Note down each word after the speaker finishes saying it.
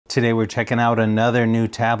Today we're checking out another new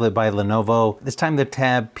tablet by Lenovo, this time the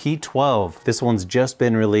Tab P12. This one's just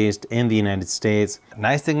been released in the United States.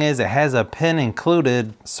 Nice thing is it has a pen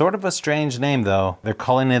included, sort of a strange name though. They're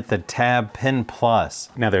calling it the Tab Pen Plus.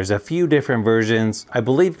 Now there's a few different versions. I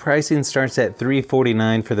believe pricing starts at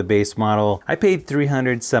 $349 for the base model. I paid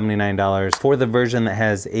 $379 for the version that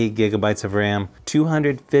has 8 gigabytes of RAM,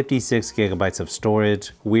 256 gigabytes of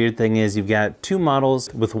storage. Weird thing is you've got two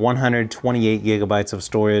models with 128 gigabytes of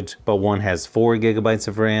storage, but one has 4 gigabytes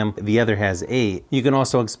of RAM, the other has 8. You can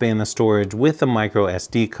also expand the storage with a micro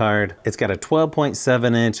SD card. It's got a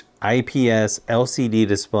 12.7-inch IPS LCD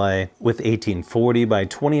display with 1840 by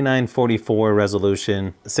 2944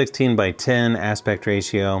 resolution, 16 by 10 aspect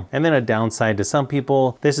ratio, and then a downside to some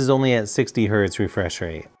people, this is only at 60 Hz refresh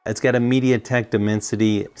rate. It's got a MediaTek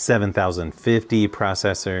Dimensity 7050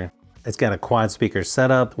 processor. It's got a quad speaker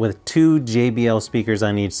setup with 2 JBL speakers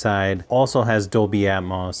on each side, also has Dolby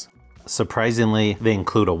Atmos. Surprisingly, they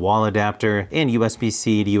include a wall adapter and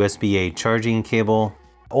USB-C to USB-A charging cable.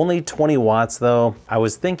 Only 20 watts though. I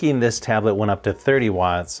was thinking this tablet went up to 30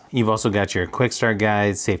 watts. You've also got your quick start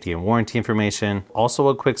guide, safety and warranty information, also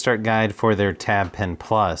a quick start guide for their Tab Pen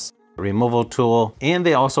Plus, removal tool, and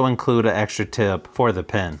they also include an extra tip for the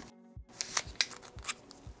pen.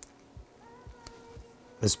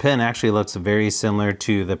 This pen actually looks very similar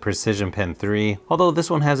to the Precision Pen 3, although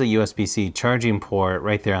this one has a USB-C charging port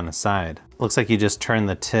right there on the side. Looks like you just turn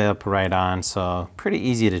the tip right on, so pretty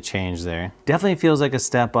easy to change there. Definitely feels like a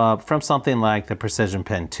step up from something like the Precision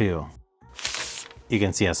Pen 2. You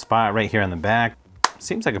can see a spot right here on the back.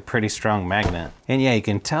 Seems like a pretty strong magnet. And yeah, you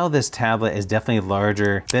can tell this tablet is definitely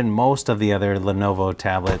larger than most of the other Lenovo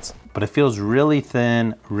tablets, but it feels really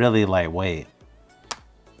thin, really lightweight.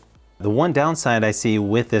 The one downside I see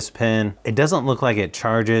with this pen, it doesn't look like it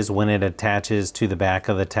charges when it attaches to the back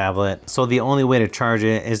of the tablet. So the only way to charge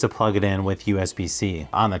it is to plug it in with USB-C.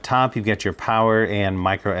 On the top, you've got your power and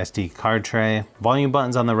micro SD card tray, volume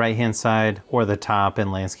buttons on the right-hand side or the top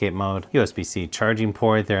in landscape mode, USB-C charging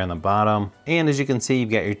port there on the bottom. And as you can see, you've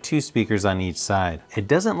got your 2 speakers on each side. It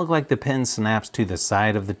doesn't look like the pen snaps to the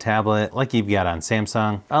side of the tablet like you've got on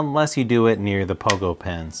Samsung, unless you do it near the pogo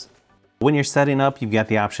pins. When you're setting up, you've got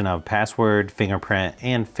the option of password, fingerprint,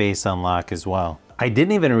 and face unlock as well. I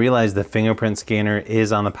didn't even realize the fingerprint scanner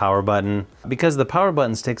is on the power button because the power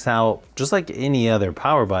button sticks out just like any other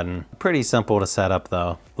power button. Pretty simple to set up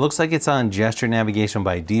though. Looks like it's on gesture navigation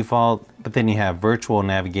by default, but then you have virtual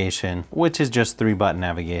navigation, which is just 3-button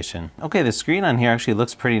navigation. Okay, the screen on here actually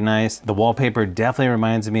looks pretty nice. The wallpaper definitely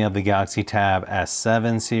reminds me of the Galaxy Tab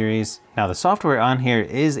S7 series. Now the software on here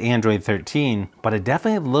is Android 13, but it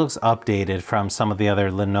definitely looks updated from some of the other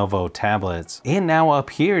Lenovo tablets. And now up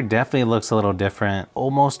here definitely looks a little different,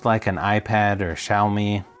 almost like an iPad or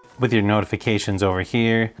Xiaomi, with your notifications over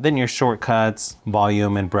here, then your shortcuts,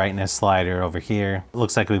 volume and brightness slider over here.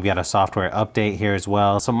 Looks like we've got a software update here as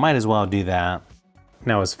well, so might as well do that.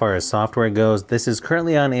 Now as far as software goes, this is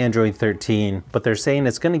currently on Android 13, but they're saying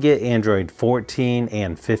it's going to get Android 14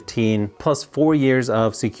 and 15, plus 4 years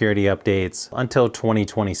of security updates until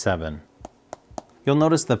 2027. You'll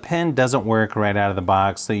notice the pen doesn't work right out of the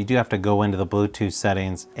box, so you do have to go into the Bluetooth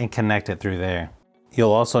settings and connect it through there.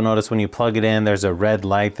 You'll also notice when you plug it in, there's a red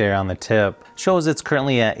light there on the tip. Shows it's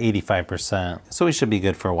currently at 85%, so we should be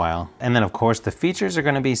good for a while. And then of course, the features are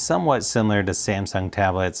gonna be somewhat similar to Samsung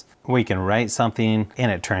tablets, where you can write something and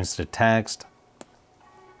it turns to text.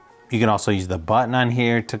 You can also use the button on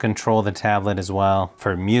here to control the tablet as well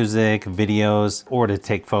for music, videos, or to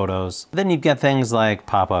take photos. Then you've got things like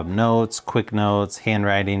pop-up notes, quick notes,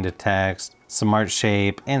 handwriting to text, smart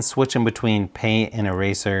shape, and switching between paint and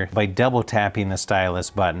eraser by double tapping the stylus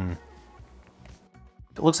button.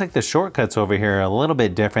 It looks like the shortcuts over here are a little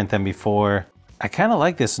bit different than before. I kind of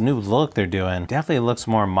like this new look they're doing. Definitely looks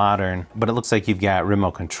more modern, but it looks like you've got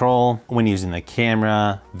remote control when using the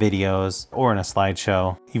camera, videos, or in a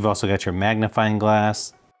slideshow. You've also got your magnifying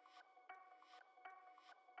glass,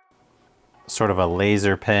 sort of a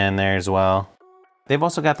laser pen there as well. They've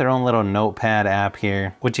also got their own little notepad app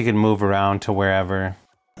here, which you can move around to wherever.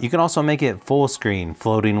 You can also make it full screen,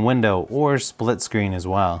 floating window, or split screen as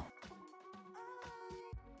well.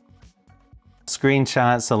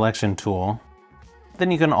 Screenshot selection tool.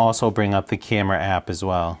 Then you can also bring up the camera app as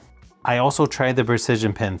well. I also tried the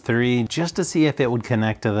Precision Pen 3 just to see if it would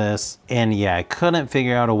connect to this. And yeah, I couldn't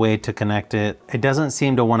figure out a way to connect it. It doesn't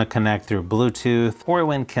seem to want to connect through Bluetooth or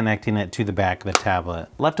when connecting it to the back of the tablet.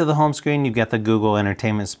 Left of the home screen, you've got the Google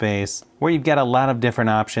Entertainment Space, where you've got a lot of different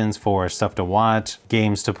options for stuff to watch,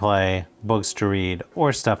 games to play, books to read,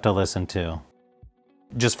 or stuff to listen to.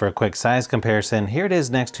 Just for a quick size comparison, here it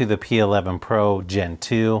is next to the P11 Pro Gen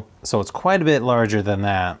 2, so it's quite a bit larger than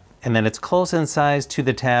that. And then it's close in size to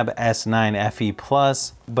the Tab S9 FE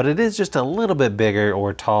Plus, but it is just a little bit bigger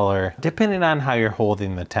or taller, depending on how you're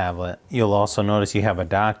holding the tablet. You'll also notice you have a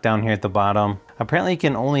dock down here at the bottom. Apparently you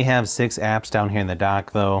can only have 6 apps down here in the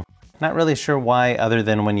dock though. Not really sure why, other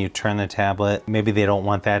than when you turn the tablet, maybe they don't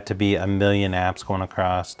want that to be a million apps going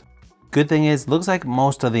across. Good thing is, looks like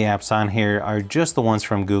most of the apps on here are just the ones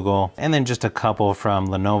from Google, and then just a couple from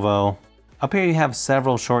Lenovo. Up here you have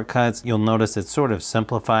several shortcuts. You'll notice it's sort of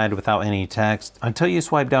simplified without any text. Until you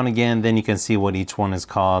swipe down again, then you can see what each one is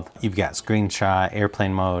called. You've got screenshot,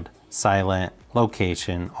 airplane mode, silent,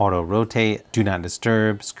 location, auto rotate, do not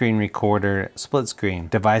disturb, screen recorder, split screen,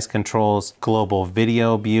 device controls, global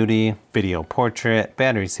video beauty, video portrait,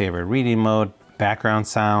 battery saver reading mode, background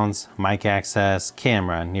sounds, mic access,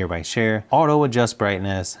 camera, nearby share, auto adjust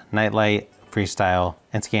brightness, nightlight, freestyle,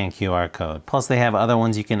 and scan QR code. Plus they have other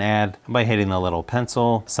ones you can add by hitting the little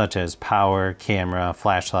pencil, such as power, camera,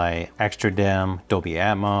 flashlight, extra dim, Dolby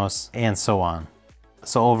Atmos, and so on.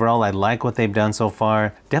 So overall, I like what they've done so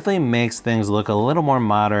far. Definitely makes things look a little more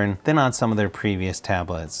modern than on some of their previous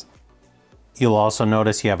tablets. You'll also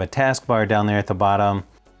notice you have a taskbar down there at the bottom.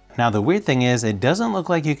 Now the weird thing is, it doesn't look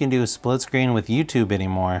like you can do a split screen with YouTube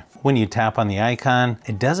anymore. When you tap on the icon,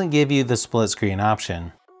 it doesn't give you the split screen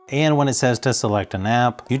option. And when it says to select an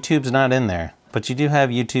app, YouTube's not in there, but you do have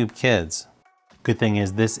YouTube Kids. Good thing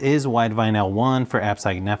is this is Widevine L1 for apps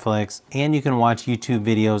like Netflix, and you can watch YouTube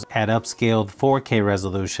videos at upscaled 4K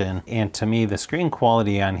resolution. And to me, the screen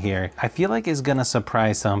quality on here, I feel like is gonna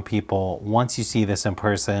surprise some people once you see this in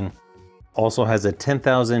person. Also has a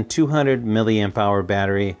 10,200 milliamp hour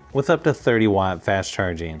battery with up to 30 watt fast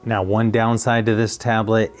charging. Now, one downside to this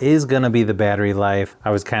tablet is gonna be the battery life.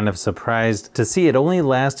 I was kind of surprised to see it only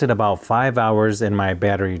lasted about 5 hours in my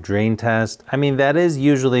battery drain test. I mean, that is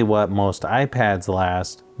usually what most iPads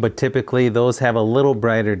last, but typically those have a little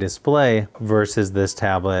brighter display versus this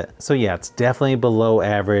tablet. So yeah, it's definitely below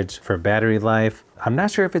average for battery life. I'm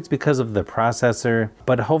not sure if it's because of the processor,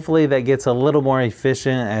 but hopefully that gets a little more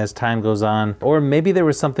efficient as time goes on. Or maybe there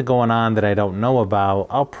was something going on that I don't know about.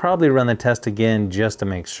 I'll probably run the test again just to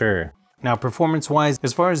make sure. Now performance-wise,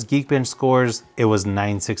 as far as Geekbench scores, it was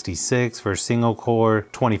 966 for single core,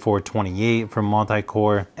 2428 for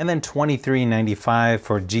multi-core, and then 2395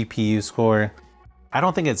 for GPU score. I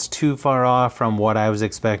don't think it's too far off from what I was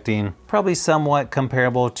expecting. Probably somewhat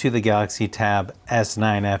comparable to the Galaxy Tab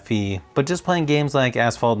S9 FE, but just playing games like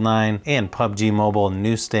Asphalt 9 and PUBG Mobile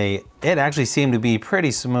New State, it actually seemed to be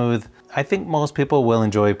pretty smooth. I think most people will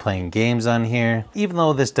enjoy playing games on here, even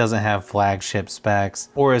though this doesn't have flagship specs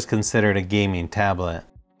or is considered a gaming tablet.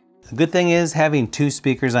 The good thing is having 2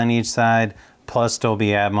 speakers on each side, plus Dolby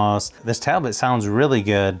Atmos, this tablet sounds really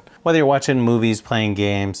good, whether you're watching movies, playing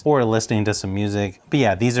games, or listening to some music. But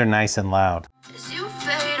yeah, these are nice and loud.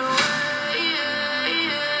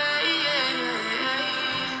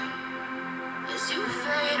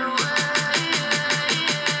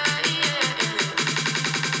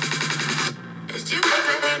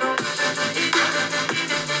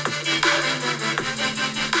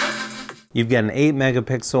 You've got an 8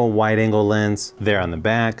 megapixel wide angle lens there on the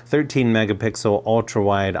back, 13 megapixel ultra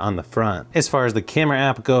wide on the front. As far as the camera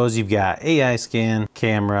app goes, you've got AI scan,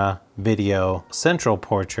 camera, video, central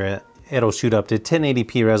portrait. It'll shoot up to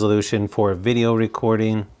 1080p resolution for video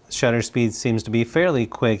recording. Shutter speed seems to be fairly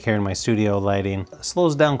quick here in my studio lighting.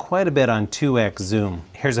 Slows down quite a bit on 2x zoom.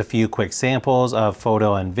 Here's a few quick samples of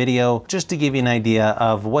photo and video just to give you an idea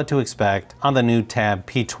of what to expect on the new Tab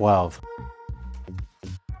P12.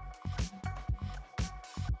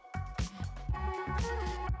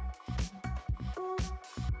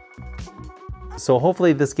 So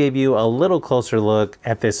hopefully this gave you a little closer look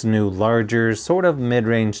at this new larger sort of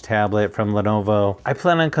mid-range tablet from Lenovo. I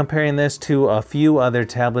plan on comparing this to a few other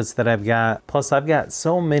tablets that I've got. Plus I've got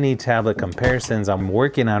so many tablet comparisons I'm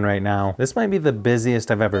working on right now. This might be the busiest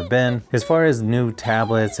I've ever been as far as new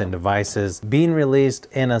tablets and devices being released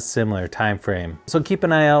in a similar time frame. So keep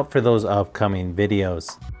an eye out for those upcoming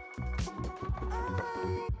videos.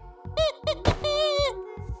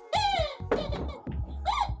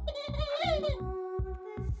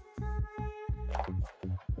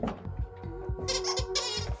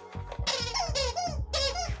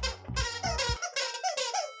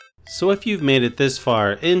 So if you've made it this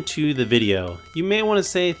far into the video, you may want to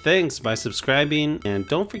say thanks by subscribing, and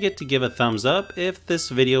don't forget to give a thumbs up if this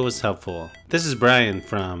video was helpful. This is Brian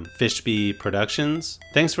from Fishbee Productions.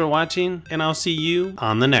 Thanks for watching, and I'll see you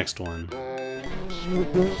on the next one.